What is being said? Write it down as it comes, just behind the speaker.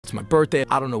It's my birthday.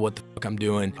 I don't know what the fuck I'm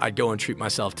doing. I go and treat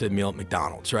myself to a meal at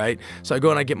McDonald's, right? So I go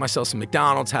and I get myself some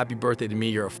McDonald's. Happy birthday to me.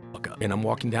 You're a fuck up. And I'm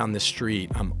walking down this street.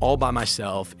 I'm all by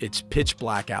myself. It's pitch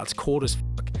black out. It's cold as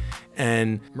fuck.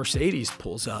 And Mercedes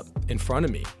pulls up in front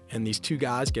of me. And these two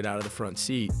guys get out of the front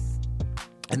seat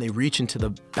and they reach into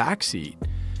the back seat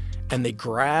and they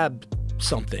grab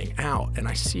something out, and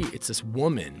I see it's this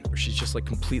woman where she's just like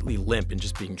completely limp and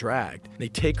just being dragged. They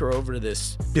take her over to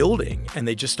this building and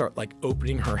they just start like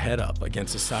opening her head up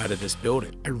against the side of this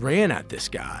building. I ran at this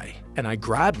guy and I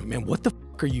grabbed him. Man, what the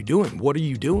fuck are you doing? What are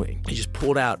you doing? He just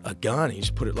pulled out a gun. He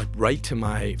just put it like right to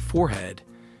my forehead.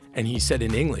 And he said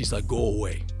in English, he's like, go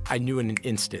away. I knew in an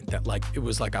instant that like, it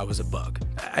was like I was a bug.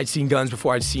 I'd seen guns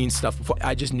before, I'd seen stuff before.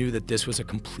 I just knew that this was a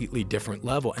completely different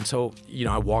level. And so, you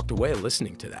know, I walked away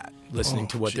listening to that, listening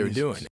to what they were doing.